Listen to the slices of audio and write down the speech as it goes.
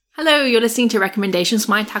Hello, you're listening to Recommendations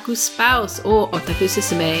from My Otaku Spouse, or Otaku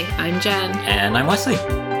Susume. I'm Jen. And I'm Wesley.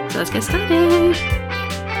 So let's get started.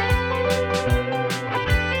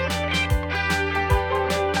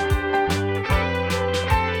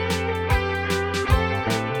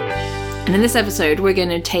 And in this episode, we're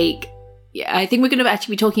going to I think we're going to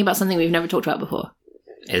actually be talking about something we've never talked about before.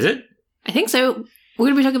 Is it? I think so. We're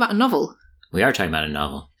going to be talking about a novel. We are talking about a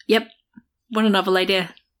novel. Yep. What a novel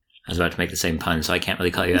idea. I was about to make the same pun, so I can't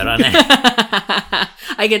really call you out on it.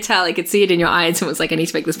 I could tell. I could see it in your eyes. And it was like, I need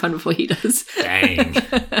to make this pun before he does. Dang.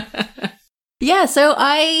 Yeah, so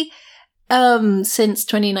I, since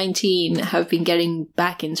 2019, have been getting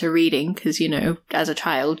back into reading because, you know, as a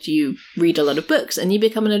child, you read a lot of books and you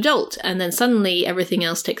become an adult. And then suddenly everything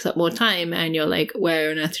else takes up more time and you're like,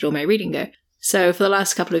 where on earth did all my reading go? So for the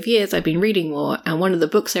last couple of years, I've been reading more. And one of the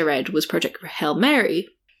books I read was Project Hail Mary.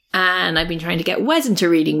 And I've been trying to get Wes into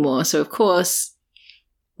reading more. So, of course,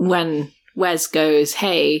 when Wes goes,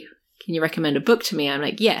 hey, can you recommend a book to me? I'm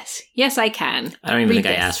like, yes, I can. I don't even think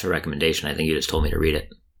I asked for a recommendation. I think you just told me to read it.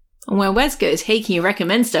 And when Wes goes, hey, can you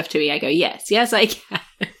recommend stuff to me? I go, yes, I can.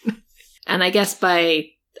 And I guess by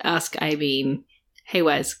ask, I mean, hey,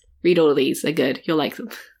 Wes, read all of these. They're good. You'll like them.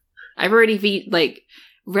 I've already,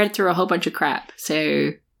 read through a whole bunch of crap,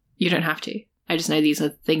 so you don't have to. I just know these are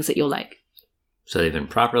things that you'll like. So they've been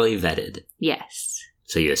properly vetted. Yes.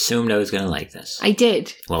 So you assumed I was going to like this. I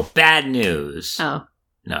did. Well, bad news. Oh.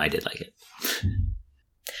 No, I did like it.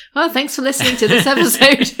 Well, thanks for listening to this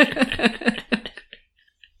episode.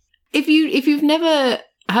 If you've never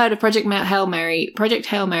heard of Project Hail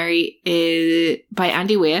Mary is by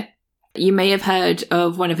Andy Weir. You may have heard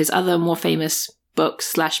of one of his other more famous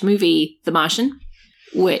books / movie, The Martian,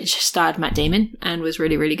 which starred Matt Damon and was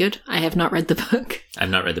really, really good. I have not read the book. I've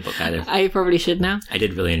not read the book either. I probably should now. I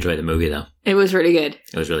did really enjoy the movie, though. It was really good.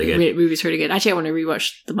 It was really good. The movie's really good. Actually, I want to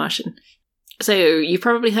rewatch The Martian. So, you've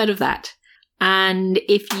probably heard of that. And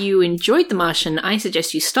if you enjoyed The Martian, I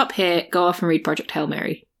suggest you stop here, go off and read Project Hail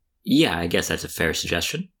Mary. Yeah, I guess that's a fair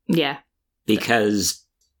suggestion. Yeah. Because,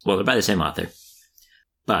 well, they're by the same author.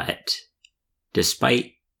 But,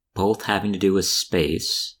 despite both having to do with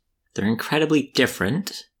space, they're incredibly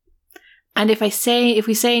different. And if we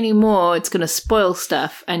say any more, it's going to spoil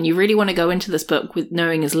stuff, and you really want to go into this book with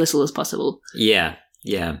knowing as little as possible. Yeah.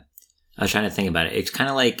 I was trying to think about it. It's kind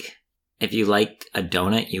of like, if you like a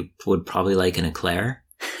donut, you would probably like an eclair.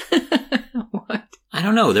 What? I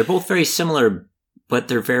don't know. They're both very similar, but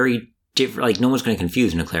they're very different. Like, no one's going to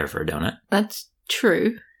confuse an eclair for a donut. That's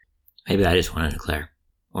true. Maybe I just want an eclair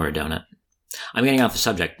or a donut. I'm getting off the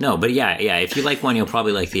subject. No, but yeah. If you like one, you'll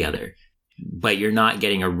probably like the other. But you're not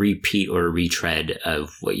getting a repeat or a retread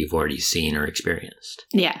of what you've already seen or experienced.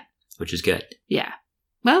 Yeah. Which is good. Yeah.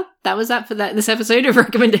 Well, that was that for this episode of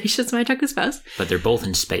Recommendations My Otaku Spouse. But they're both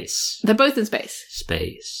in space. They're both in space.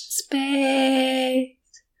 Space.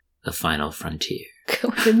 The final frontier.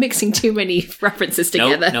 We're mixing too many references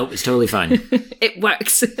together. Nope, it's totally fine. It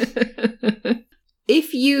works.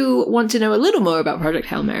 If you want to know a little more about Project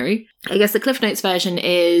Hail Mary, I guess the Cliff Notes version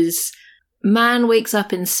is man wakes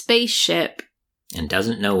up in spaceship and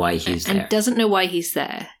doesn't know why he's there. And doesn't know why he's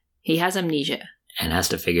there. He has amnesia. And has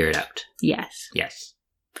to figure it out. Yes.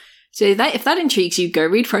 So if that intrigues you, go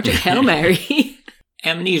read Project Hail Mary.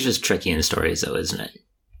 Amnesia's tricky in stories, though, isn't it?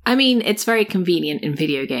 I mean, it's very convenient in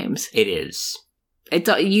video games. It is. It's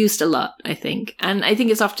used a lot, I think. And I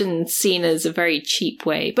think it's often seen as a very cheap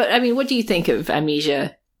way. But, I mean, what do you think of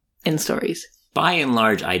amnesia in stories? By and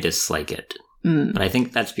large, I dislike it. But I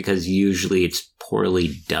think that's because usually it's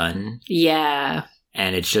poorly done. Yeah.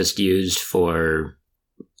 And it's just used for,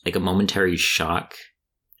 like, a momentary shock.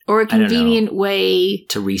 Or a convenient way...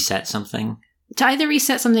 to reset something. To either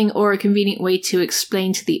reset something or a convenient way to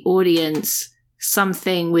explain to the audience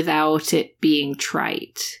something without it being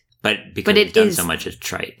trite. But because it's done so much, it's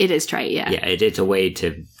trite. It is trite, yeah. Yeah, it's a way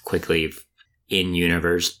to quickly,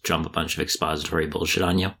 in-universe, dump a bunch of expository bullshit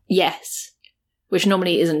on you. Yes. Which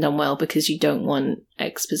normally isn't done well because you don't want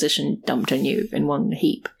exposition dumped on you in one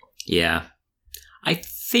heap. Yeah. I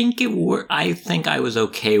think I was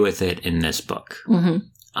okay with it in this book. Mm-hmm.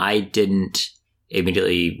 I didn't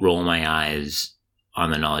immediately roll my eyes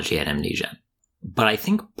on the knowledge he had amnesia. But I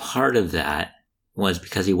think part of that was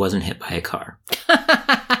because he wasn't hit by a car.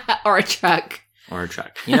 Or a truck.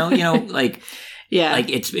 You know, like, yeah, like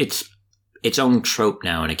it's its own trope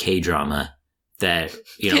now in a K-drama that,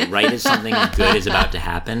 you know, right as something good is about to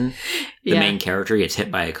happen, the main character gets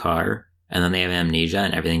hit by a car and then they have amnesia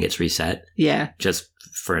and everything gets reset. Yeah. Just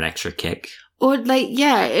for an extra kick. Or, like,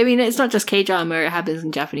 yeah, I mean, it's not just K-drama, it happens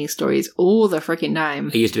in Japanese stories all the freaking time.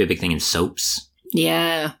 It used to be a big thing in soaps.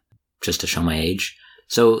 Yeah. Just to show my age.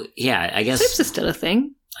 So, yeah, I guess... Soaps are still a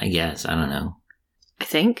thing. I guess. I don't know. I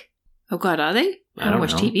think. Oh, God, are they? I haven't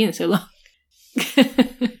watched know. TV in so long.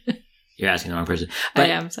 You're asking the wrong person. I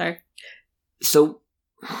am, sorry. So,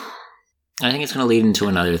 I think it's going to lead into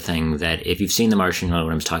another thing that if you've seen The Martian, you know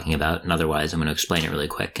what I'm talking about, and otherwise I'm going to explain it really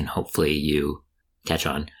quick, and hopefully you catch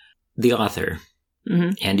on. The author,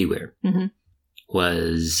 Andy Weir,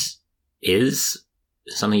 is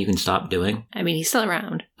something you can stop doing. I mean, he's still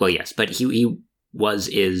around. Well, yes, but he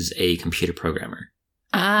is a computer programmer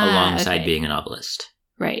alongside being a novelist.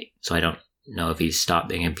 Right. So I don't know if he stopped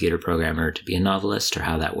being a computer programmer to be a novelist or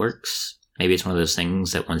how that works. Maybe it's one of those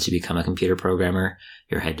things that once you become a computer programmer,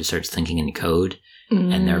 your head just starts thinking in code.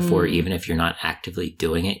 And therefore, even if you're not actively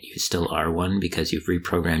doing it, you still are one because you've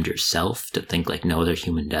reprogrammed yourself to think like no other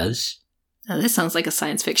human does. Now, this sounds like a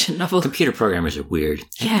science fiction novel. Computer programmers are weird.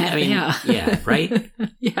 Yeah, I mean, they are. Yeah, right?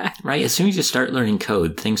 Yeah. Right? As soon as you start learning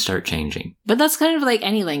code, things start changing. But that's kind of like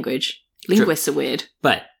any language. Linguists are weird.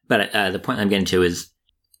 But the point I'm getting to is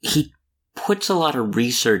he puts a lot of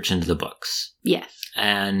research into the books. Yes.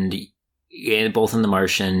 And both in The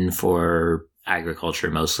Martian for agriculture,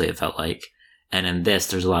 mostly it felt like. And in this,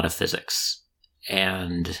 there's a lot of physics.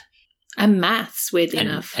 And maths, weirdly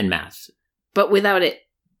enough. And math. But without it,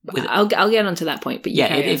 I'll get onto that point. But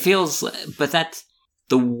it feels, but that's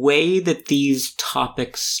the way that these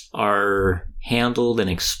topics are handled and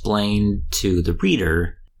explained to the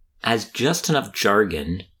reader as just enough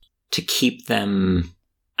jargon to keep them,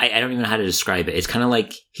 I don't even know how to describe it. It's kind of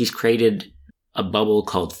like he's created a bubble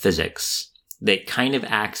called physics that kind of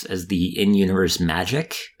acts as the in-universe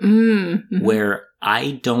magic, where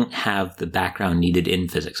I don't have the background needed in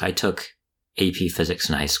physics. I took AP physics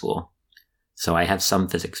in high school, so I have some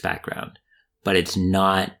physics background, but it's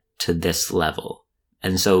not to this level.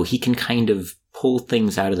 And so he can kind of pull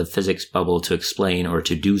things out of the physics bubble to explain or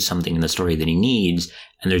to do something in the story that he needs,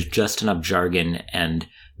 and there's just enough jargon and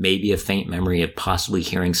maybe a faint memory of possibly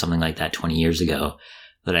hearing something like that 20 years ago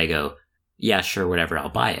that I go, yeah, sure, whatever, I'll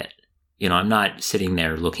buy it. You know, I'm not sitting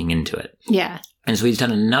there looking into it. Yeah. And so he's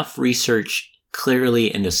done enough research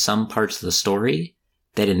clearly into some parts of the story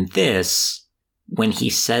that in this, when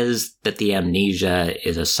he says that the amnesia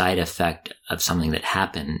is a side effect of something that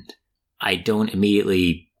happened, I don't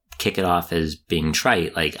immediately kick it off as being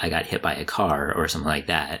trite, like I got hit by a car or something like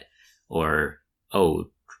that. Or,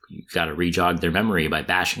 oh, you got to re-jog their memory by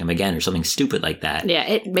bashing them again or something stupid like that. Yeah,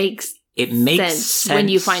 it makes sense when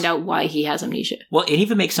you find out why he has amnesia. Well, it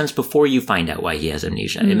even makes sense before you find out why he has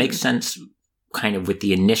amnesia. It makes sense kind of with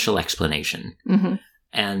the initial explanation.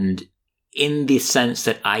 And in the sense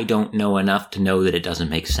that I don't know enough to know that it doesn't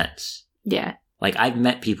make sense. Yeah. Like, I've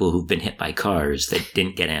met people who've been hit by cars that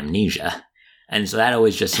didn't get amnesia. And so that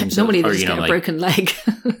always just seems... Nobody just get a broken leg.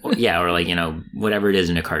 or like, you know, whatever it is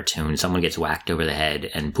in a cartoon, someone gets whacked over the head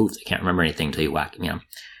and poof, they can't remember anything until you whack them, you know.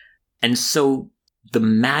 And so the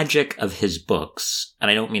magic of his books, and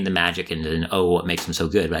I don't mean the magic in, what makes them so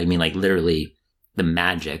good, but I mean like literally the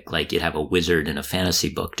magic, like you'd have a wizard in a fantasy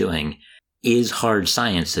book doing, is hard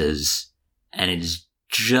sciences, and it's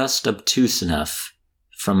just obtuse enough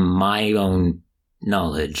from my own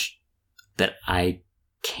knowledge that I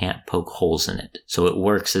can't poke holes in it. So it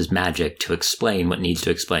works as magic to explain what needs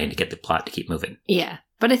to explain to get the plot to keep moving. Yeah.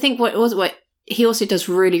 But I think what he also does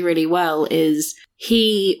really, really well is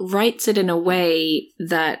he writes it in a way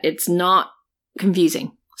that it's not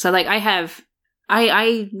confusing. So like I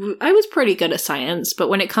was pretty good at science, but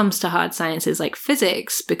when it comes to hard sciences like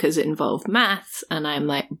physics, because it involved maths, and I'm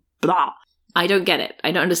like, blah, I don't get it.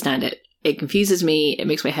 I don't understand it. It confuses me. It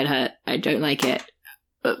makes my head hurt. I don't like it.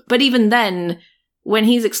 But even then, when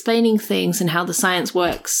he's explaining things and how the science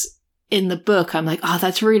works in the book, I'm like, oh,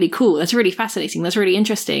 that's really cool. That's really fascinating. That's really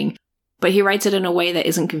interesting. But he writes it in a way that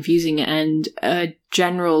isn't confusing, and a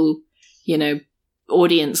general, you know,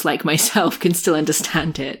 audience like myself can still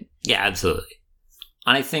understand it. Yeah, absolutely.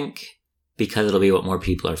 And I think because it'll be what more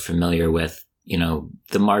people are familiar with, you know,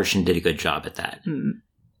 The Martian did a good job at that.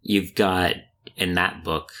 You've got in that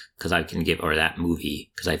book, because I can give, or that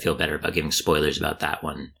movie, because I feel better about giving spoilers about that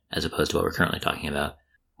one as opposed to what we're currently talking about.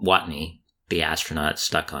 Watney, the astronaut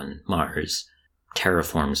stuck on Mars,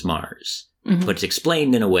 terraforms Mars. But it's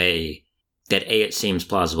explained in a way that A, it seems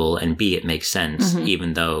plausible, and B, it makes sense,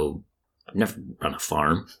 even though I've never run a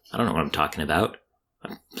farm. I don't know what I'm talking about.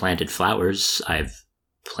 I've planted flowers. I've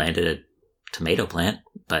planted a tomato plant,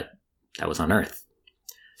 but that was on Earth.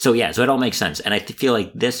 So yeah, so it all makes sense. And I feel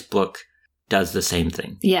like this book does the same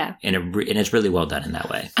thing. Yeah. And it's really well done in that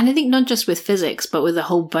way. And I think not just with physics, but with a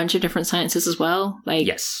whole bunch of different sciences as well. Like,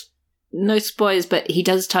 yes. No spoilers, but he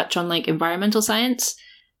does touch on like environmental science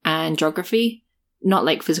and geography, not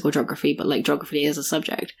like physical geography, but like geography as a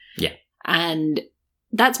subject. Yeah. And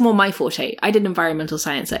that's more my forte. I did environmental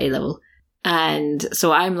science at A-level. And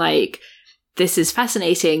so I'm like, this is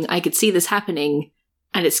fascinating. I could see this happening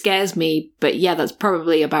and it scares me. But yeah, that's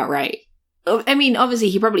probably about right. I mean, obviously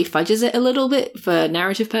he probably fudges it a little bit for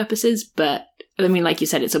narrative purposes. But I mean, like you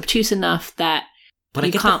said, it's obtuse enough that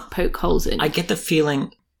you can't poke holes in. I get the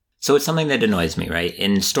feeling... So it's something that annoys me, right?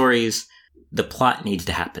 In stories, the plot needs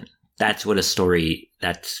to happen. That's what a story...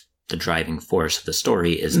 That's the driving force of the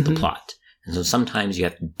story is the plot. And so sometimes you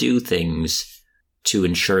have to do things to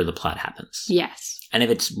ensure the plot happens. Yes. And if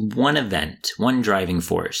it's one event, one driving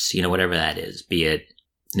force, whatever that is, be it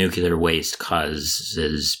nuclear waste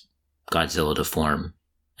causes Godzilla to form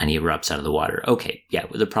and he erupts out of the water. Okay, yeah,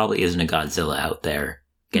 there probably isn't a Godzilla out there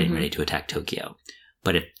getting ready to attack Tokyo.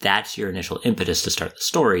 But if that's your initial impetus to start the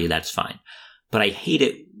story, that's fine. But I hate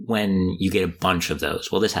it when you get a bunch of those.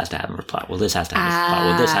 Well, this has to happen for plot. Well, this has to happen for plot.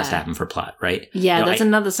 Well, this has to happen for plot, right? Yeah, there's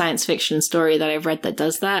another science fiction story that I've read that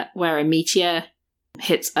does that, where a meteor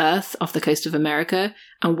hits Earth off the coast of America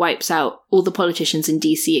and wipes out all the politicians in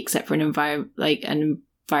DC except for an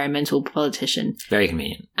environmental politician. Very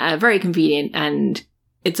convenient. Very convenient, and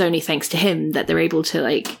it's only thanks to him that they're able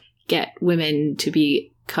to get women to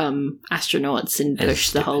become astronauts and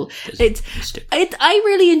push the whole. I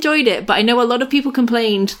really enjoyed it, but I know a lot of people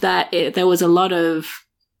complained that there was a lot of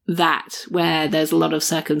that where there's a lot of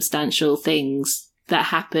circumstantial things that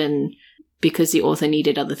happen because the author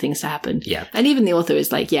needed other things to happen. Yeah, and even the author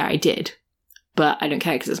is like, yeah, I did, but I don't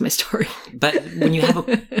care because it's my story. But when you have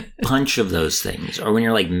a bunch of those things, or when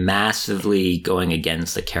you're massively going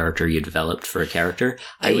against the character you developed for a character,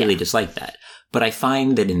 I really dislike that. But I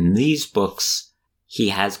find that in these books, he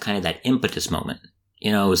has kind of that impetus moment.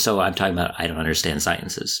 So I'm talking about I don't understand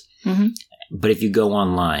sciences. Mm-hmm. But if you go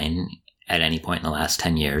online at any point in the last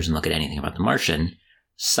 10 years and look at anything about The Martian,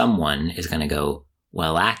 someone is going to go,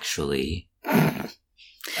 well, actually...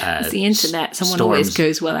 it's the internet. Someone always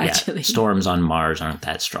goes, well, actually. Yeah, storms on Mars aren't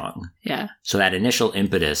that strong. Yeah. So that initial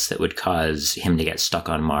impetus that would cause him to get stuck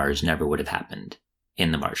on Mars never would have happened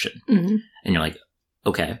in The Martian. Mm-hmm. And you're like,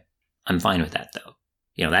 okay, I'm fine with that,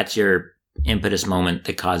 though. That's your impetus moment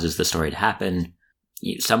that causes the story to happen.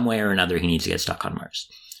 Some way or another, he needs to get stuck on Mars.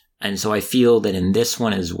 And so I feel that in this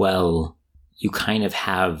one as well, you kind of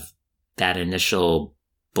have that initial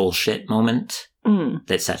bullshit moment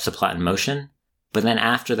that sets the plot in motion. But then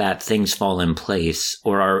after that, things fall in place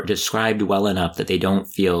or are described well enough that they don't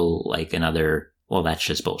feel like another, well, that's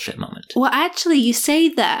just bullshit moment. Well, actually, you say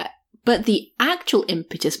that, but the actual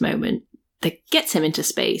impetus moment that gets him into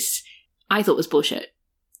space, I thought was bullshit.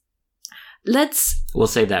 We'll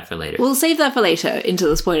save that for later. We'll save that for later into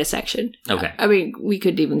the spoiler section. Okay. I mean, we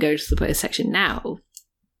could even go to the spoiler section now.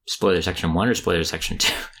 Spoiler section 1 or spoiler section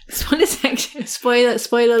 2? Spoiler section.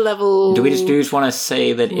 Spoiler level. Do we just want to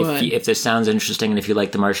say that if this sounds interesting and if you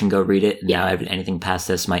like The Martian, go read it? Yeah. Now, anything past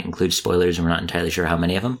this might include spoilers and we're not entirely sure how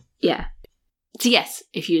many of them. Yeah. So yes,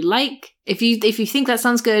 if you think that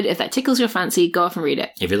sounds good, if that tickles your fancy, go off and read it.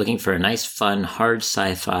 If you're looking for a nice, fun, hard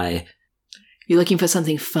sci-fi... You're looking for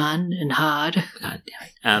something fun and hard. God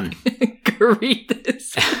damn it. Go read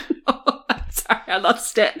this. Oh, I'm sorry, I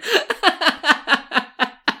lost it.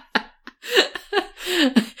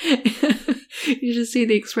 You should see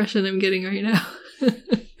the expression I'm getting right now.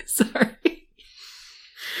 Sorry.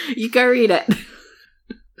 You go read it.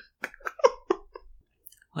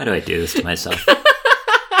 Why do I do this to myself?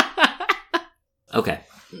 Okay.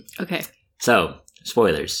 So,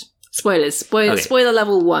 spoilers. Okay. Spoiler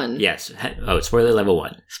level 1. Yes. Oh, spoiler level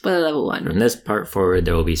 1. Spoiler level 1. From this part forward,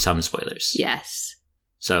 there will be some spoilers. Yes.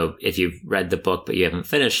 So if you've read the book but you haven't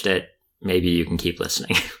finished it, maybe you can keep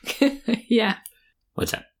listening. Yeah.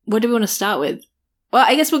 What's that? What do we want to start with? Well,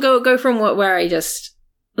 I guess we'll go from where I just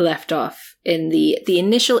left off in the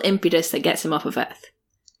initial impetus that gets him off of Earth.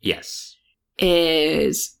 Yes.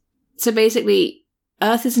 So basically,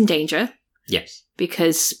 Earth is in danger. Yes.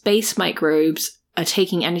 Because space microbes are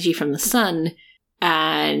taking energy from the sun,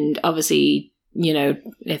 and obviously,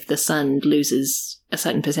 if the sun loses a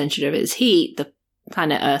certain percentage of its heat, the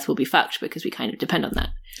planet Earth will be fucked because we kind of depend on that.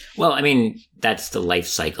 Well, I mean, that's the life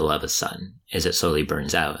cycle of a sun, is it slowly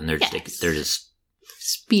burns out, and they're just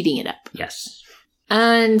speeding it up. Yes.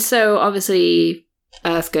 And so, obviously,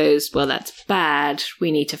 Earth goes, well, that's bad.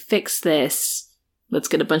 We need to fix this. Let's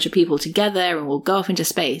get a bunch of people together, and we'll go off into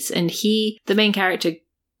space. And the main character,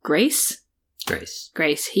 Grace,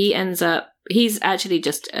 he's actually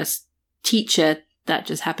just a teacher that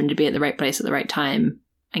just happened to be at the right place at the right time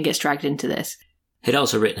and gets dragged into this. He'd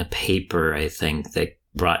also written a paper, I think, that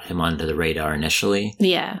brought him onto the radar initially.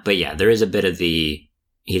 Yeah. But yeah, there is a bit of the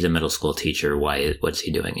he's a middle school teacher. What's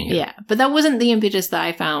he doing in here? Yeah, but that wasn't the impetus that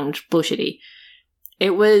I found bullshitty.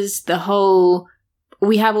 It was the whole,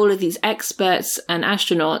 we have all of these experts and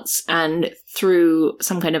astronauts, and through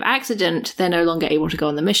some kind of accident, they're no longer able to go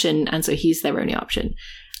on the mission, and so he's their only option.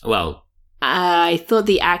 Well, I thought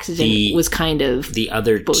the accident was kind of the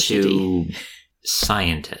other bullshitty. 2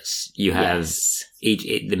 scientists. You have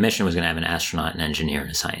the mission was going to have an astronaut, an engineer, and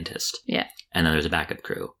a scientist. Yeah. And then there's a backup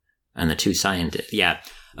crew. And the 2 scientists. Yeah.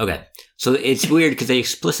 Okay. So it's weird because they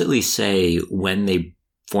explicitly say when they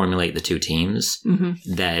formulate the 2 teams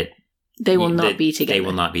that they will not be together. They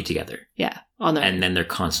will not be together. Yeah. On their own. And then they're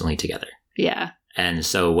constantly together. Yeah. And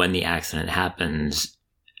so when the accident happens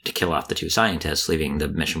to kill off the 2 scientists, leaving the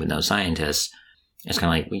mission with no scientists, it's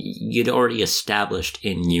kind of like you'd already established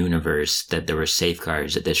in universe that there were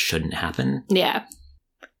safeguards that this shouldn't happen. Yeah.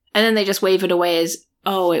 And then they just wave it away as,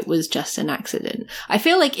 oh, it was just an accident. I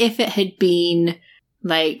feel like if it had been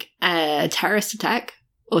like a terrorist attack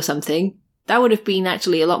or something, that would have been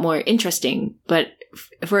actually a lot more interesting. But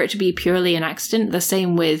for it to be purely an accident, the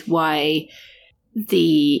same with why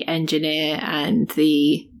the engineer and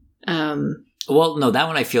the... well, no, that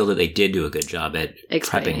one I feel that they did do a good job at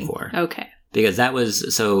explaining. Prepping for. Okay. Because that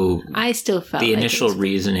was, so... I still felt the initial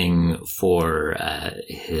reasoning for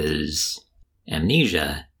his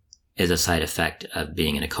amnesia is a side effect of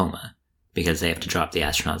being in a coma. Because they have to drop the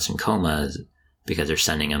astronauts in comas because they're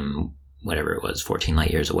sending them, whatever it was, 14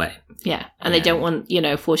 light years away. Yeah, and they don't want,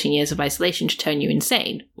 14 years of isolation to turn you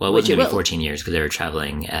insane. Well, it wasn't going to be 14 years because they were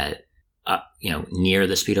traveling at, near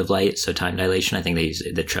the speed of light, so time dilation. I think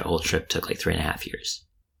the whole trip took like 3.5 years.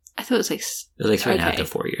 I thought it was like... It was like 3.5 to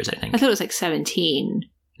 4 years, I think. I thought it was like 17.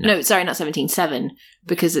 No, sorry, not 17, 7,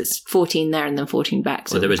 because it's 14 there and then 14 back,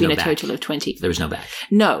 so there was it would no be a back. total of 20. There was no back.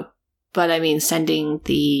 No, but I mean sending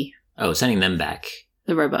the... Oh, sending them back.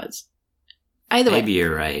 The robots. Either way. Maybe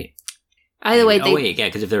you're right. Either way, Oh, wait, yeah,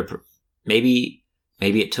 because if they're... Maybe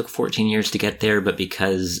it took 14 years to get there, but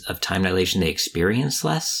because of time dilation, they experienced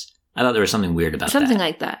less? I thought there was something weird about something that.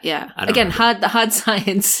 like that, yeah. Again, the hard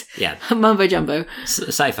science. Yeah. Mumbo jumbo.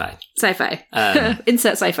 Sci-fi. Sci-fi.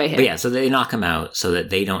 Insert sci-fi here. But yeah, so they knock them out so that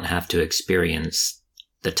they don't have to experience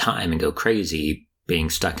the time and go crazy being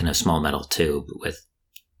stuck in a small metal tube with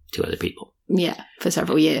 2 other people. Yeah, for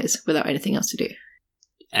several years without anything else to do.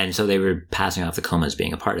 And so they were passing off the coma as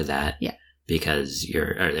being a part of that. Yeah. Because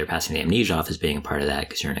they're passing the amnesia off as being a part of that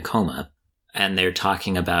because you're in a coma. And they're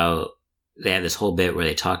talking about... They have this whole bit where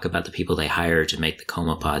they talk about the people they hire to make the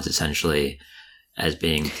coma pods essentially as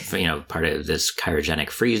being, part of this cryogenic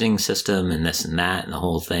freezing system and this and that and the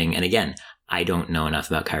whole thing. And again, I don't know enough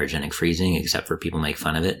about cryogenic freezing except for people make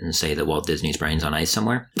fun of it and say that Walt Disney's brain's on ice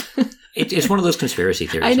somewhere. It's one of those conspiracy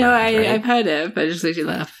theories. I know, right? I've heard it, but it just makes you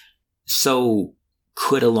laugh. So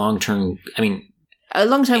could a long-term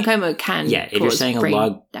coma can yeah, if you're saying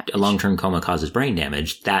damage. a long-term coma causes brain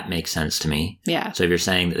damage, that makes sense to me. Yeah. So if you're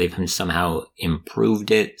saying that they've somehow improved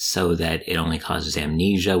it so that it only causes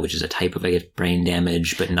amnesia, which is a type of brain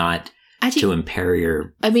damage, but not to impair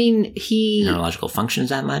your neurological functions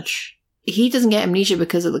that much. He doesn't get amnesia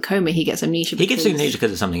because of the coma. He gets amnesia because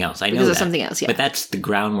of something else. I know that. Because of something else, yeah. But that's the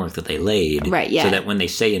groundwork that they laid. Right, yeah. So that when they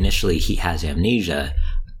say initially he has amnesia...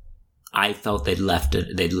 I felt they'd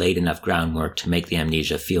laid enough groundwork to make the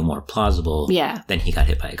amnesia feel more plausible than he got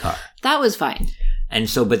hit by a car. That was fine. And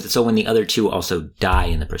so when the other 2 also die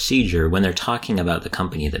in the procedure, when they're talking about the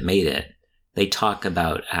company that made it, they talk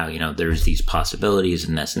about how, there's these possibilities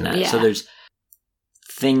and this and that. Yeah. So there's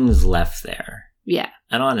things left there. Yeah.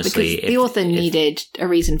 And honestly... Because the author needed a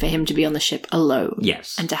reason for him to be on the ship alone.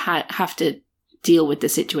 Yes. And to have to deal with the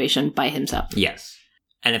situation by himself. Yes.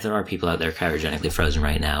 And if there are people out there cryogenically frozen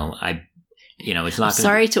right now, it's not.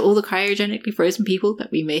 Sorry to all the cryogenically frozen people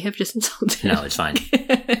that we may have just insulted. No, it's fine.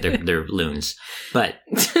 They're loons, but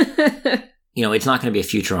it's not going to be a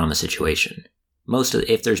Futurama situation.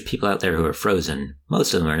 If there's people out there who are frozen,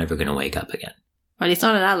 most of them are never going to wake up again. Well, it's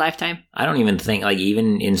not in our lifetime. I don't even think,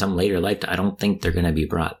 even in some later lifetime, I don't think they're going to be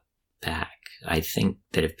brought back. I think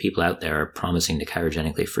that if people out there are promising to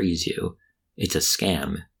cryogenically freeze you, it's a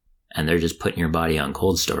scam. And they're just putting your body on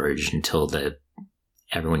cold storage until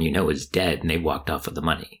everyone is dead and they walked off with the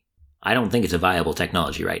money. I don't think it's a viable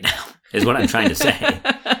technology right now, is what I'm trying to say.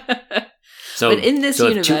 But in this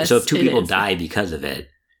universe... if 2 people die because of it,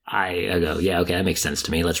 I go, yeah, okay, that makes sense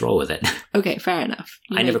to me. Let's roll with it. Okay, fair enough.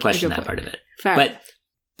 I never questioned that part of it. Fair enough.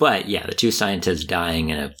 But yeah, the 2 scientists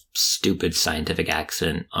dying in a stupid scientific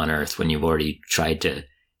accident on Earth when you've already tried to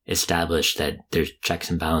establish that there's checks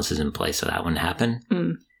and balances in place so that wouldn't happen.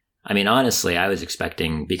 Mm. I mean, honestly, I was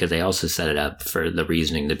expecting, because they also set it up for the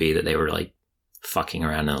reasoning to be that they were fucking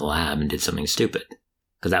around in the lab and did something stupid.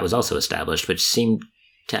 because that was also established, which seemed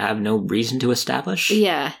to have no reason to establish.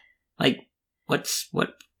 Yeah. Like, what?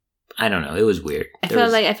 I don't know. It was weird. I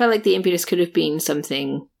felt like the impetus could have been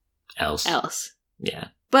something else. Yeah.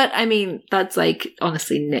 But, I mean, that's, like,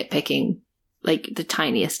 honestly nitpicking, like, the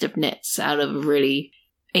tiniest of nits out of a really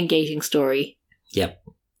engaging story. Yep.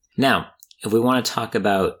 Now, if we want to talk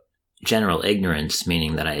about general ignorance,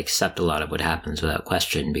 meaning that I accept a lot of what happens without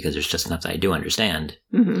question because there's just enough that I do understand,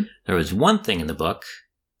 there was one thing in the book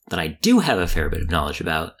that I do have a fair bit of knowledge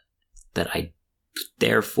about that I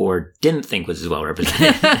therefore didn't think was as well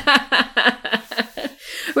represented.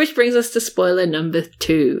 Which brings us to spoiler number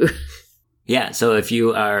 2. Yeah, so if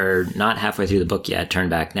you are not halfway through the book yet, turn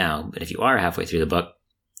back now. But if you are halfway through the book,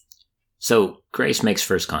 so Grace makes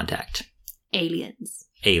first contact. Aliens.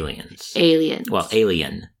 Well,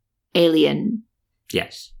 alien.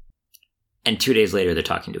 Yes. And 2 days later, they're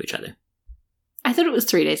talking to each other. I thought it was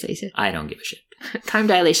 3 days later. I don't give a shit. Time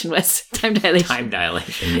dilation, Wes. Time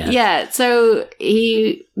dilation, yeah. Yeah, so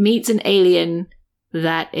he meets an alien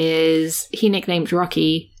that is, he nicknamed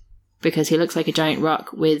Rocky because he looks like a giant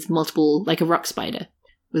rock with multiple, like a rock spider,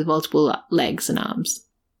 with multiple legs and arms.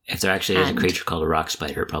 If there actually is a creature called a rock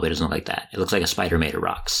spider, it probably doesn't look like that. It looks like a spider made of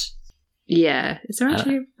rocks. Yeah. Is there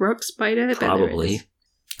actually a rock spider? I Probably.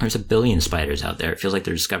 There's a billion spiders out there. It feels like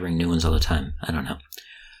they're discovering new ones all the time. I don't know.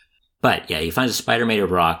 But yeah, he finds a spider made of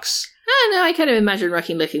rocks. Oh, no, I kind of imagine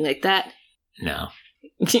Rocky looking like that. No.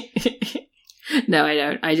 No, I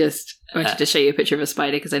don't. I just wanted to show you a picture of a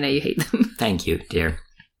spider because I know you hate them. Thank you, dear.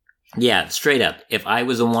 Yeah, straight up. If I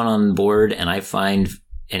was the one on board and I find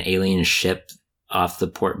an alien ship off the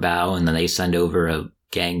port bow and then they send over a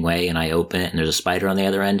gangway and I open it and there's a spider on the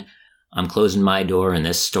other end, I'm closing my door and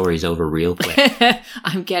this story's over real quick.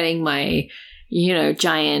 I'm getting my,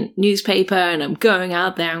 giant newspaper and I'm going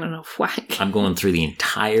out there. I'm going to whack. I'm going through the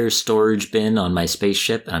entire storage bin on my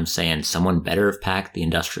spaceship and I'm saying someone better have packed the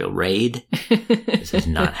industrial raid. This is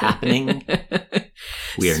not happening.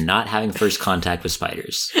 We are not having first contact with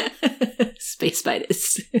spiders. Space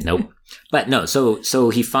spiders. Nope. But no, so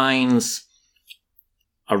he finds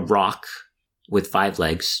a rock with 5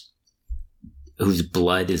 legs whose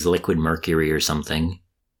blood is liquid mercury or something.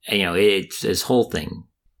 And, it's this whole thing.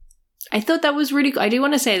 I thought that was really cool. I do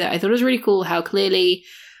want to say that I thought it was really cool how clearly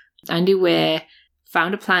Andy Weir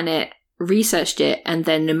found a planet, researched it, and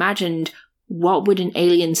then imagined what would an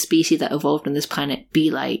alien species that evolved on this planet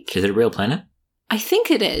be like. Is it a real planet? I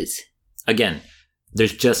think it is. Again,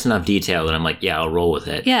 there's just enough detail that I'm like, yeah, I'll roll with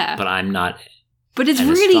it. Yeah. But I'm not. But it's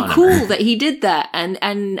really cool that he did that, and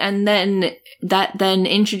then that then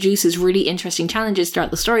introduces really interesting challenges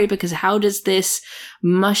throughout the story, because how does this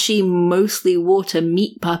mushy, mostly water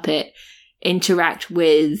meat puppet interact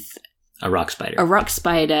with a rock spider? A rock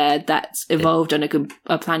spider that's evolved on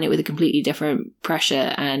a planet with a completely different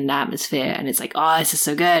pressure and atmosphere, and it's like, oh, this is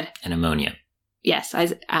so good. And ammonia. Yes,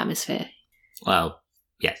 atmosphere. Well,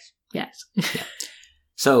 yes. Yes. Yeah.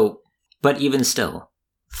 So, but even still,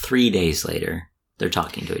 3 days later, they're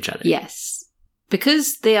talking to each other. Yes.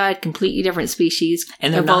 Because they are completely different species,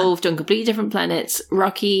 and evolved on completely different planets,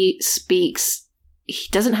 Rocky speaks, he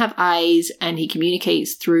doesn't have eyes, and he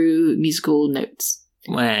communicates through musical notes.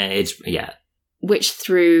 Well, Which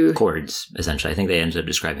through... chords, essentially. I think they ended up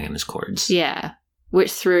describing them as chords. Yeah.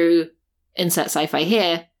 Which through, insert sci-fi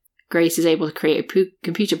here, Grace is able to create a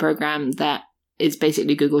computer program that is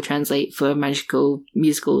basically Google Translate for magical,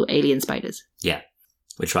 musical alien spiders. Yeah.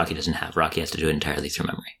 Which Rocky doesn't have. Rocky has to do it entirely through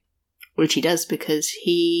memory. Which he does because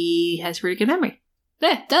he has really good memory.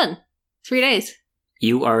 There, done. 3 days.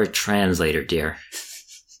 You are a translator, dear.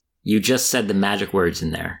 You just said the magic words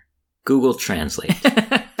in there. Google Translate.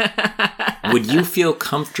 Would you feel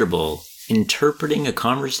comfortable interpreting a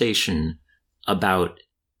conversation about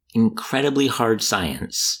incredibly hard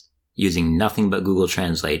science using nothing but Google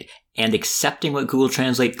Translate and accepting what Google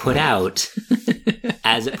Translate put out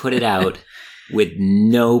as it put it out with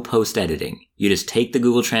no post-editing? You just take the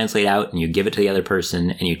Google Translate out and you give it to the other person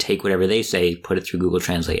and you take whatever they say, put it through Google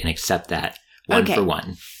Translate and accept that one for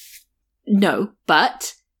one. No,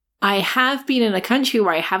 but I have been in a country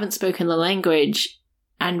where I haven't spoken the language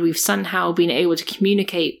and we've somehow been able to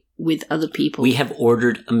communicate with other people. We have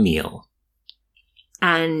ordered a meal.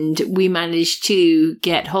 And we managed to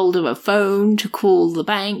get hold of a phone to call the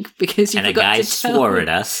bank because and a guy swore at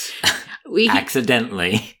us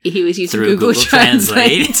accidentally. He was using through Google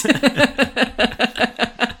Translate.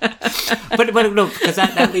 but no, because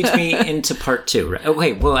that leads me into part 2. Right?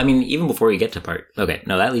 Okay, well, I mean, even before we get to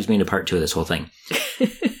that leads me into part 2 of this whole thing.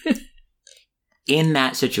 In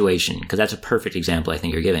that situation, because that's a perfect example I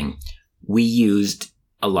think you're giving, we used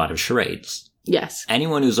a lot of charades. Yes.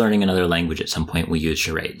 Anyone who's learning another language at some point will use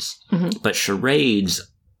charades. Mhm. But charades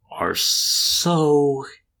are so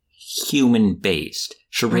human-based.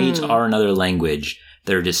 Charades are another language.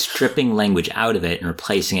 They're just stripping language out of it and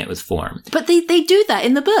replacing it with form. But they do that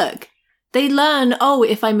in the book. They learn, oh,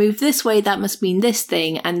 if I move this way, that must mean this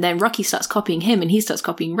thing. And then Rocky starts copying him and he starts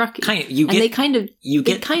copying Rocky. They kind of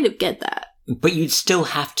get that. But you'd still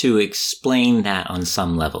have to explain that on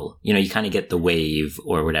some level. You know, you kind of get the wave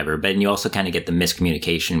or whatever, but you also kind of get the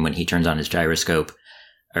miscommunication when he turns on his gyroscope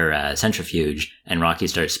or centrifuge and Rocky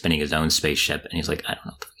starts spinning his own spaceship and he's like, I don't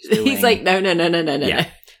know what he's doing. He's like, no.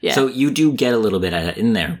 Yeah. So you do get a little bit of that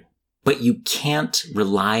in there. But you can't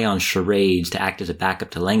rely on charades to act as a backup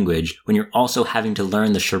to language when you're also having to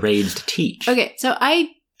learn the charades to teach. Okay, so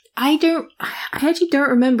I actually don't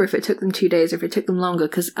remember if it took them 2 days or if it took them longer,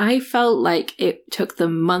 because I felt like it took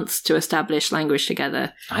them months to establish language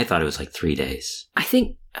together. I thought it was like 3 days. I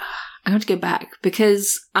think I have to go back,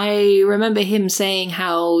 because I remember him saying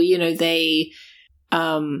how, they,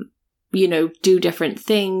 do different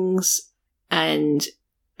things and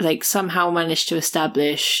like somehow managed to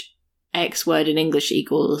establish X word in English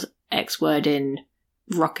equals X word in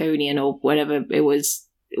Rockonian or whatever it was,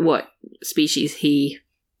 what species he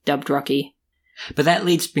dubbed Rocky. But that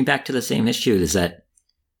leads me back to the same issue, is that,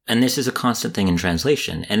 and this is a constant thing in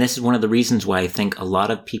translation, and this is one of the reasons why I think a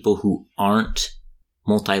lot of people who aren't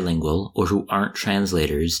multilingual or who aren't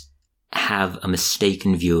translators have a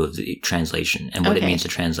mistaken view of the translation and what it means to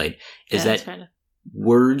translate, is that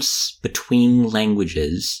words between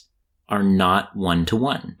languages are not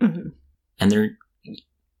one-to-one. Mm-hmm. And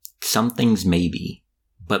some things maybe,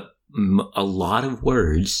 but a lot of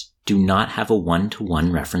words do not have a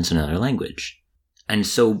one-to-one reference in another language. And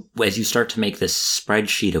so as you start to make this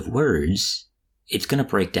spreadsheet of words, it's going to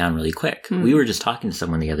break down really quick. Mm. We were just talking to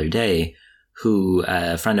someone the other day who,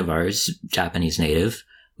 a friend of ours, Japanese native,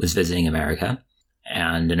 was visiting America,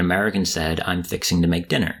 and an American said, I'm fixing to make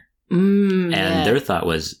dinner. And their thought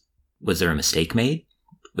was there a mistake made?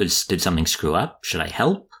 Did something screw up? Should I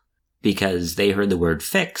help? Because they heard the word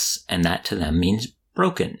fix, and that to them means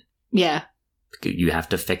broken. Yeah. You have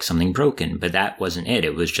to fix something broken, but that wasn't it.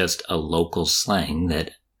 It was just a local slang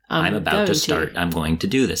that I'm about to start. I'm going to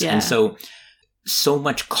do this. Yeah. And so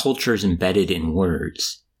much culture is embedded in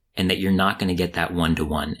words, and that you're not going to get that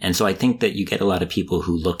one-to-one. And so I think that you get a lot of people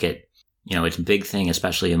who look at, it's a big thing,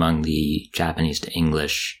 especially among the Japanese to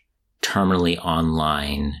English, terminally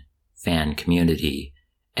online fan community,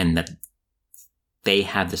 and that they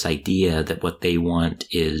have this idea that what they want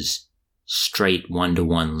is straight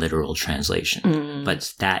one-to-one literal translation.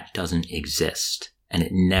 But that doesn't exist, and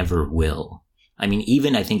it never will. I mean,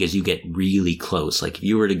 even I think as you get really close, like if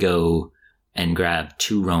you were to go and grab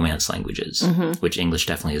 2 Romance languages, which English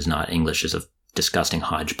definitely is not. English is a disgusting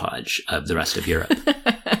hodgepodge of the rest of Europe.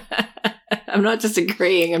 I'm not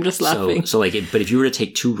disagreeing, I'm just laughing. But if you were to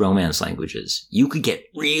take 2 Romance languages, you could get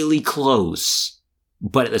really close,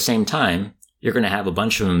 but at the same time, you're going to have a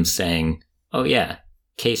bunch of them saying, oh yeah,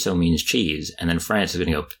 queso means cheese. And then France is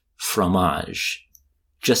going to go fromage,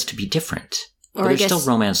 just to be different. But they're still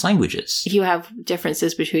Romance languages. You have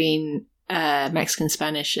differences between Mexican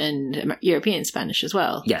Spanish and European Spanish as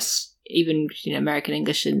well. Yes. Even, American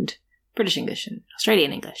English and British English and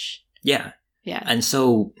Australian English. Yeah. Yeah. And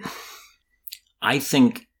so I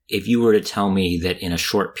think if you were to tell me that in a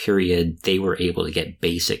short period they were able to get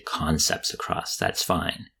basic concepts across, that's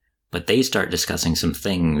fine. But they start discussing some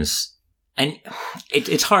things, and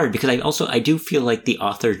it's hard because I do feel like the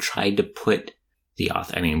author tried to put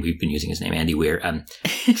we've been using his name, Andy Weir,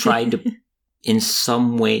 tried to in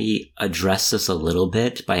some way address this a little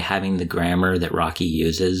bit by having the grammar that Rocky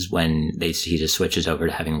uses when he just switches over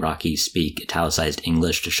to having Rocky speak italicized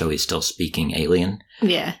English to show he's still speaking alien.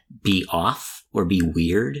 Yeah. Be off or be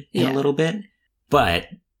weird in a little bit. But,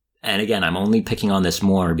 and again, I'm only picking on this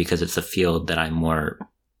more because it's a field that I'm more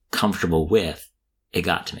comfortable with. It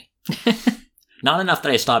got to me. Not enough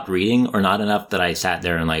that I stopped reading, or not enough that I sat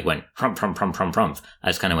there and went, prump, prump, prump, prump, prump. I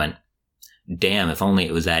just kind of went, damn, if only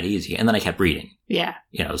it was that easy. And then I kept reading. Yeah.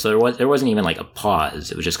 So there wasn't even a pause.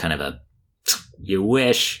 It was just kind of a, you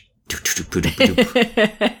wish. Because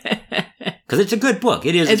it's a good book.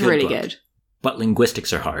 It's really good. But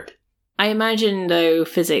linguistics are hard. I imagine, though,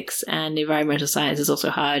 physics and environmental science is also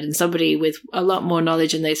hard. And somebody with a lot more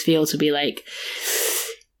knowledge in those fields would be like,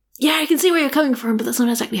 yeah, I can see where you're coming from, but that's not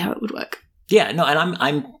exactly how it would work. Yeah, no, and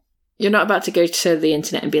I'm... You're not about to go to the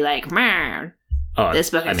internet and be like, man, this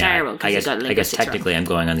book is terrible because you got linguistics I guess technically wrong. I'm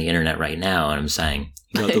going on the internet right now and I'm saying,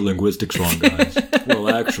 you got the linguistics wrong, guys. Well,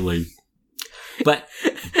 actually... But...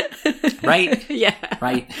 Right? Yeah.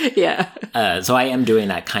 Right? Yeah. So I am doing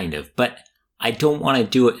that kind of. But I don't want to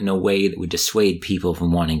do it in a way that would dissuade people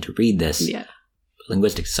from wanting to read this. Yeah.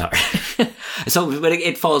 Linguistics, sorry. But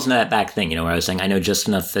it falls into that back thing, where I was saying I know just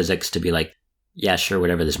enough physics to be like, yeah, sure,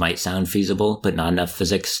 whatever, this might sound feasible, but not enough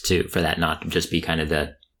physics for that not to just be kind of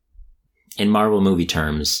in Marvel movie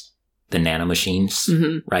terms, the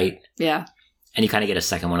nanomachines, right? Yeah. And you kind of get a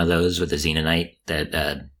second one of those with the Xenonite that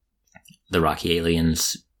the Rocky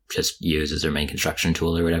aliens just use as their main construction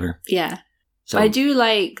tool or whatever. Yeah. So I do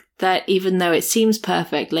like that even though it seems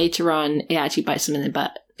perfect, later on it actually bites them in the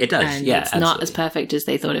butt. It does, and yeah. It's absolutely. not as perfect as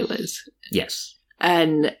they thought it was. Yes.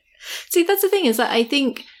 And see, that's the thing, is that I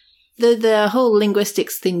think the whole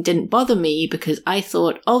linguistics thing didn't bother me because I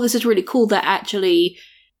thought, oh, this is really cool. They're actually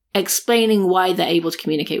explaining why they're able to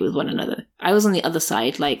communicate with one another. I was on the other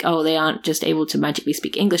side, like, oh, they aren't just able to magically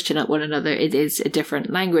speak English to one another. It is a different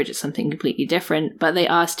language. It's something completely different, but they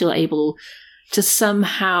are still able to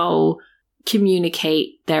somehow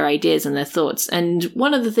communicate their ideas and their thoughts. And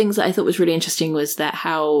one of the things that I thought was really interesting was that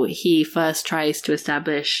how he first tries to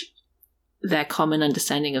establish their common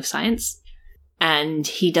understanding of science. And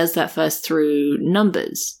he does that first through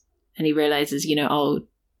numbers. And he realizes, oh,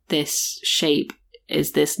 this shape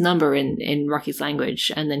is this number in Rocky's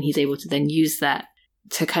language. And then he's able to then use that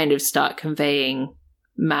to kind of start conveying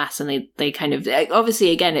mass. And they kind of, obviously,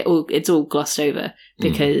 again, it's all glossed over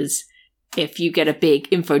because if you get a big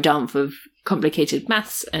info dump of complicated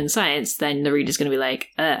maths and science, then the reader's going to be like,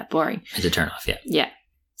 boring. It's a turnoff, yeah. Yeah.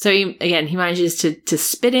 So he manages to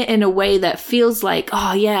spin it in a way that feels like,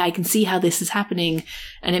 oh yeah, I can see how this is happening,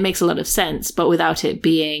 and it makes a lot of sense, but without it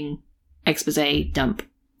being expose dump.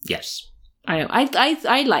 Yes. I know.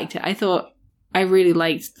 I liked it. I thought I really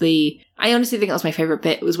liked I honestly think that was my favorite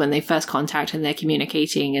bit, was when they first contact and they're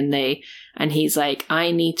communicating and he's like, I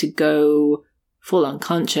need to go full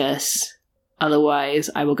unconscious, otherwise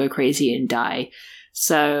I will go crazy and die.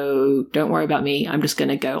 So don't worry about me. I'm just going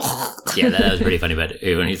to go. Yeah, that was pretty funny. But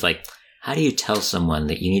when he's like, how do you tell someone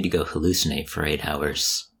that you need to go hallucinate for 8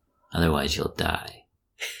 hours? Otherwise you'll die.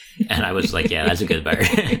 And I was like, yeah, that's a good part.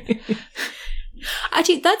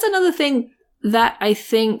 Actually, that's another thing that I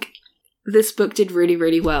think this book did really,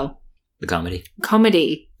 really well. The comedy?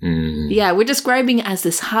 Comedy. Yeah, we're describing it as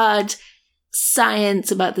this hard science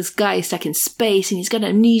about this guy stuck in space and he's got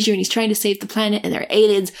amnesia and he's trying to save the planet and there are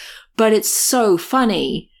aliens. But it's so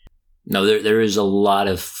funny. No, there is a lot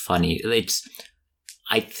of funny.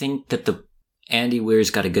 I think that Andy Weir's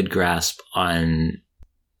got a good grasp on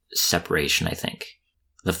separation, I think.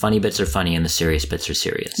 The funny bits are funny and the serious bits are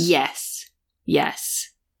serious. Yes.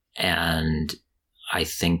 And I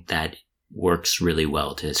think that works really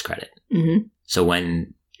well to his credit. Mm-hmm. So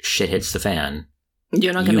when shit hits the fan,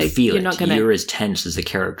 you feel it. You're as tense as the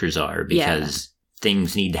characters are because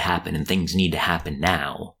things need to happen and things need to happen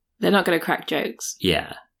now. They're not going to crack jokes.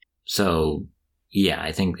 Yeah. So, yeah,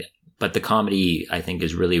 I think... But the comedy, I think,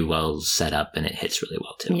 is really well set up and it hits really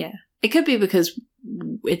well, too. Yeah. It could be because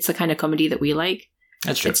it's the kind of comedy that we like.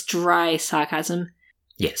 That's true. It's dry sarcasm.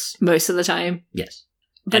 Yes. Most of the time. Yes.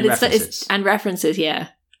 But and references, yeah.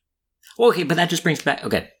 Well, okay, but that just brings back...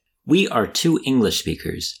 Okay. We are 2 English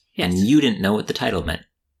speakers, and you didn't know what the title meant.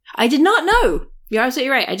 I did not know. You're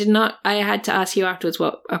absolutely right. I did not... I had to ask you afterwards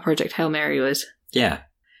what a Project Hail Mary was. Yeah.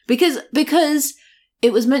 Because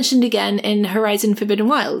it was mentioned again in Horizon Forbidden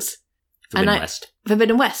Wilds.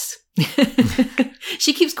 Forbidden West.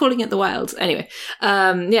 She keeps calling it the Wilds. Anyway,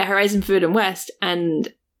 Horizon Forbidden West,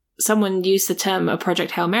 and someone used the term a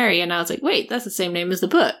Project Hail Mary, and I was like, wait, that's the same name as the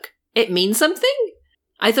book. It means something?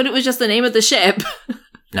 I thought it was just the name of the ship.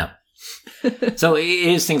 No. So it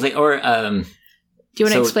is things like, or... Do you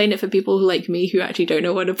want to explain it for people who like me who actually don't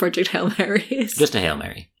know what a Project Hail Mary is? Just a Hail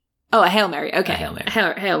Mary. Oh, a Hail Mary. Okay. A Hail Mary.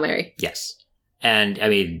 Hail Mary. Yes. And, I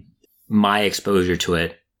mean, my exposure to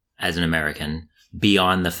it as an American,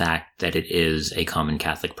 beyond the fact that it is a common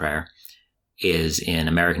Catholic prayer, is in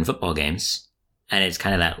American football games. And it's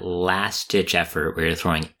kind of that last-ditch effort where you're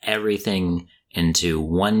throwing everything into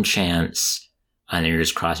one chance, and then you're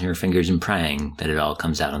just crossing your fingers and praying that it all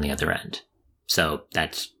comes out on the other end. So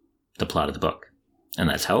that's the plot of the book. And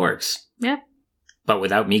that's how it works. Yeah. But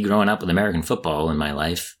without me growing up with American football in my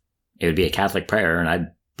life, it would be a Catholic prayer, and I'd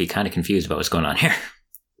be kind of confused about what's going on here.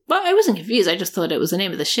 Well, I wasn't confused. I just thought it was the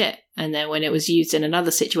name of the ship. And then when it was used in another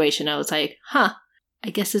situation, I was like, I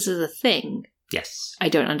guess this is a thing. Yes. I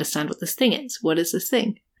don't understand what this thing is. What is this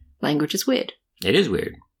thing? Language is weird. It is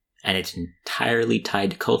weird. And it's entirely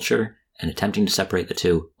tied to culture, and attempting to separate the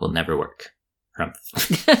two will never work. All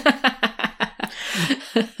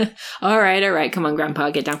right. Come on, Grandpa.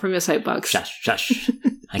 Get down from your soapbox. Shush.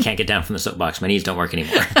 I can't get down from the soapbox. My knees don't work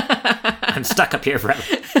anymore. I'm stuck up here forever.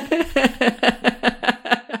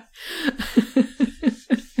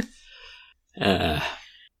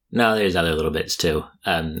 No, there's other little bits too.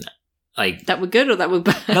 Like that were good or that were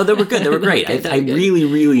bad? No, they were good. They were great. I really,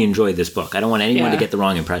 really enjoyed this book. I don't want anyone Yeah. to get the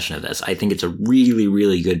wrong impression of this. I think it's a really,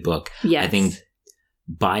 really good book. Yes. I think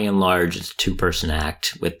by and large, it's a 2-person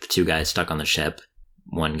act with the 2 guys stuck on the ship.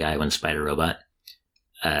 One guy, one spider robot.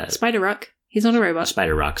 Spider Rock. He's not a robot.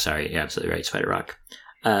 Spider Rock, sorry. You're absolutely right. Spider Rock.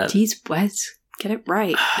 Jeez, Wes. Get it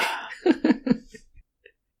right.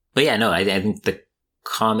 But yeah, no, I think the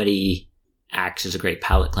comedy acts as a great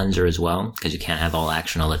palate cleanser as well, because you can't have all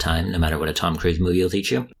action all the time, no matter what a Tom Cruise movie will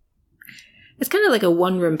teach you. It's kind of like a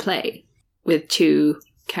one-room play with 2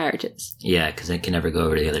 characters. Yeah, because they can never go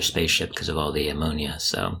over to the other spaceship because of all the ammonia,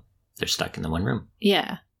 so they're stuck in the one room.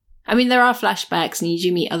 Yeah. I mean, there are flashbacks and you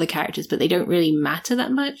do meet other characters, but they don't really matter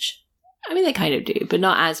that much. I mean, they kind of do, but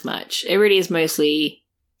not as much. It really is mostly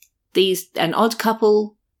an odd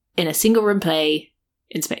couple in a single-room play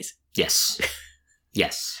in space. Yes.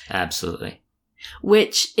 Yes, absolutely.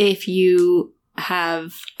 Which, if you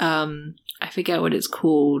have, I forget what it's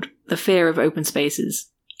called, the fear of open spaces,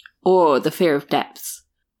 or the fear of depths,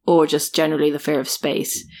 or just generally the fear of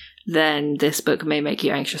space, then this book may make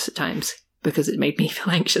you anxious at times, because it made me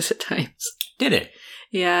feel anxious at times. Did it?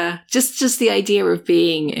 Yeah. Just the idea of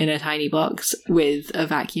being in a tiny box with a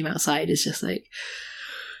vacuum outside is just like...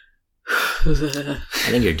 I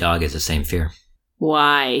think your dog has the same fear.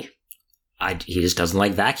 Why? He just doesn't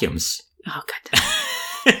like vacuums. Oh, God.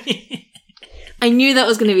 I knew that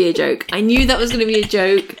was going to be a joke.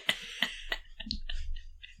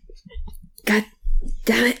 God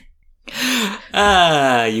damn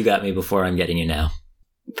it. You got me before I'm getting you now.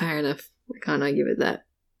 Fair enough. I can't argue with that.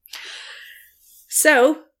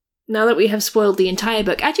 So, now that we have spoiled the entire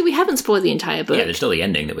book... Actually, we haven't spoiled the entire book. Yeah, there's still the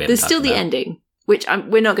ending that we haven't There's talked still the about. ending, which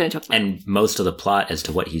we're not going to talk about. And most of the plot as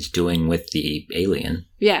to what he's doing with the alien.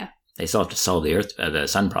 Yeah. They still have to solve the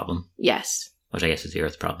sun problem. Yes. Which I guess is the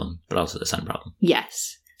Earth problem, but also the sun problem.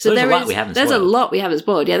 Yes. So there's a lot we haven't There's spoiled. a lot we haven't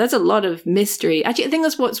spoiled. Yeah, there's a lot of mystery. Actually, I think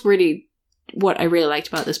that's what I really liked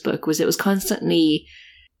about this book was it was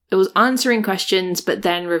answering questions, but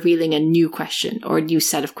then revealing a new question or a new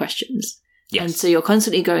set of questions. Yes. And so you're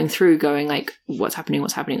constantly going like, what's happening?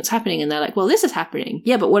 And they're like, well, this is happening.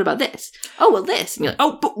 Yeah, but what about this? Oh, well, this. And you're like,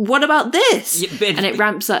 oh, but what about this? Yeah, and it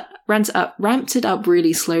ramps it up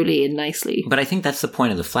really slowly and nicely. But I think that's the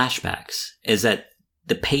point of the flashbacks, is that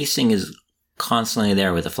the pacing is constantly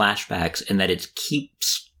there with the flashbacks and that it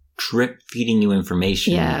keeps drip feeding you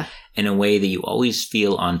information in a way that you always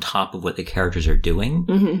feel on top of what the characters are doing,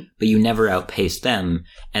 but you never outpace them.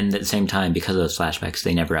 And at the same time, because of those flashbacks,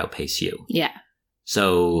 they never outpace you. Yeah.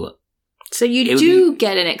 So you do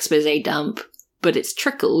get an expose dump, but it's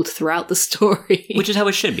trickled throughout the story. Which is how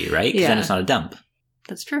it should be, right? Because then it's not a dump.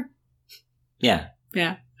 That's true. Yeah.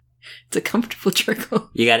 Yeah. It's a comfortable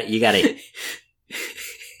trickle. You gotta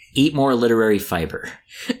eat more literary fiber.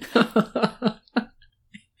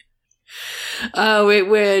 Oh,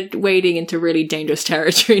 we're wading into really dangerous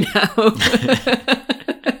territory now.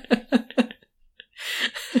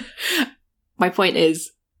 My point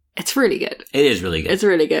is, it's really good. It is really good. It's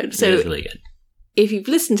really good. So it is really good. If you've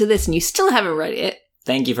listened to this and you still haven't read it,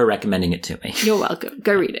 thank you for recommending it to me. You're welcome.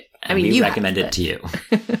 Go read it. I mean, we you recommend it to you.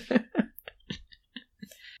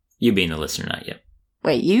 You being the listener, not you.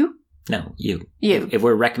 Wait, you? No, you. You. If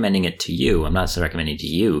we're recommending it to you, I'm not recommending it to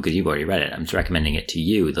you because you've already read it. I'm just recommending it to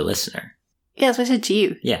you, the listener. Yeah, that's what I said to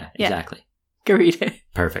you. Yeah, exactly. Go read it.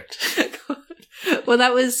 Perfect. Well,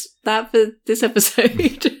 that was that for this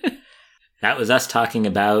episode. That was us talking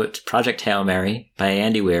about Project Hail Mary by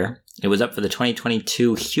Andy Weir. It was up for the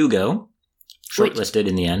 2022 Hugo, shortlisted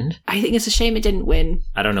in the end. I think it's a shame it didn't win.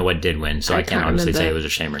 I don't know what did win, so I can't honestly say remember. it was a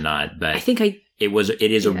shame or not. But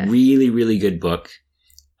it is a really, really good book.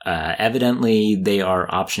 Evidently, they are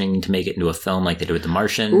optioning to make it into a film like they did with The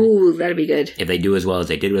Martian. Ooh, that'd be good. If they do as well as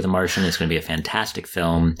they did with The Martian, it's going to be a fantastic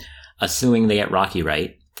film, assuming they get Rocky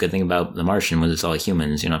right. Good thing about The Martian was it's all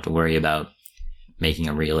humans. You don't have to worry about making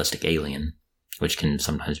a realistic alien, which can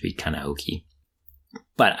sometimes be kind of hokey.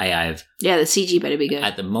 But I've... Yeah, the CG better be good.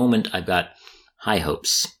 At the moment, I've got high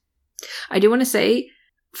hopes. I do want to say,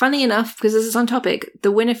 funny enough, because this is on topic,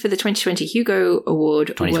 the winner for the 2020 Hugo Award...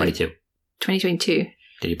 2022. 2022.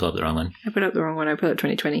 Did you pull up the wrong one? I put up the wrong one. I put up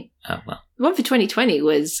 2020. Oh, well. The one for 2020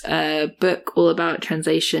 was a book all about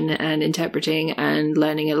translation and interpreting and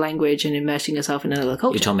learning a language and immersing yourself in another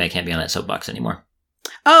culture. You told me I can't be on that soapbox anymore.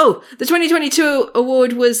 Oh, the 2022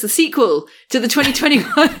 award was the sequel to the 2021.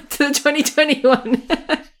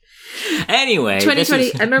 Anyway,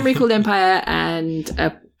 2020, A Memory Called Empire and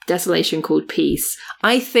A Desolation Called Peace.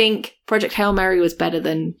 I think Project Hail Mary was better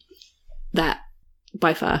than that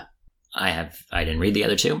by far. I didn't read the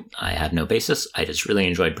other two. I have no basis. I just really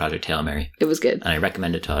enjoyed Project Hail Mary. It was good. And I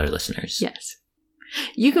recommend it to our listeners. Yes.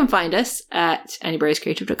 You can find us at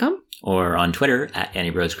anniebroscreative.com. Or on Twitter at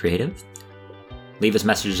AnnieBrosCreative. Leave us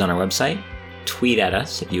messages on our website. Tweet at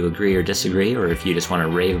us if you agree or disagree, or if you just want to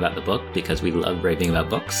rave about the book, because we love raving about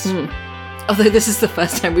books. Although this is the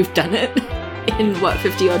first time we've done it in,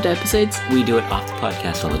 50-odd episodes? We do it off the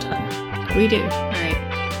podcast all the time. We do. All right.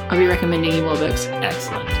 I'll be recommending you more books.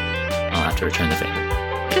 Excellent. I'll have to return the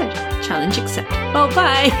favor. Good. Challenge accepted. Oh,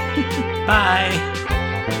 bye. Bye.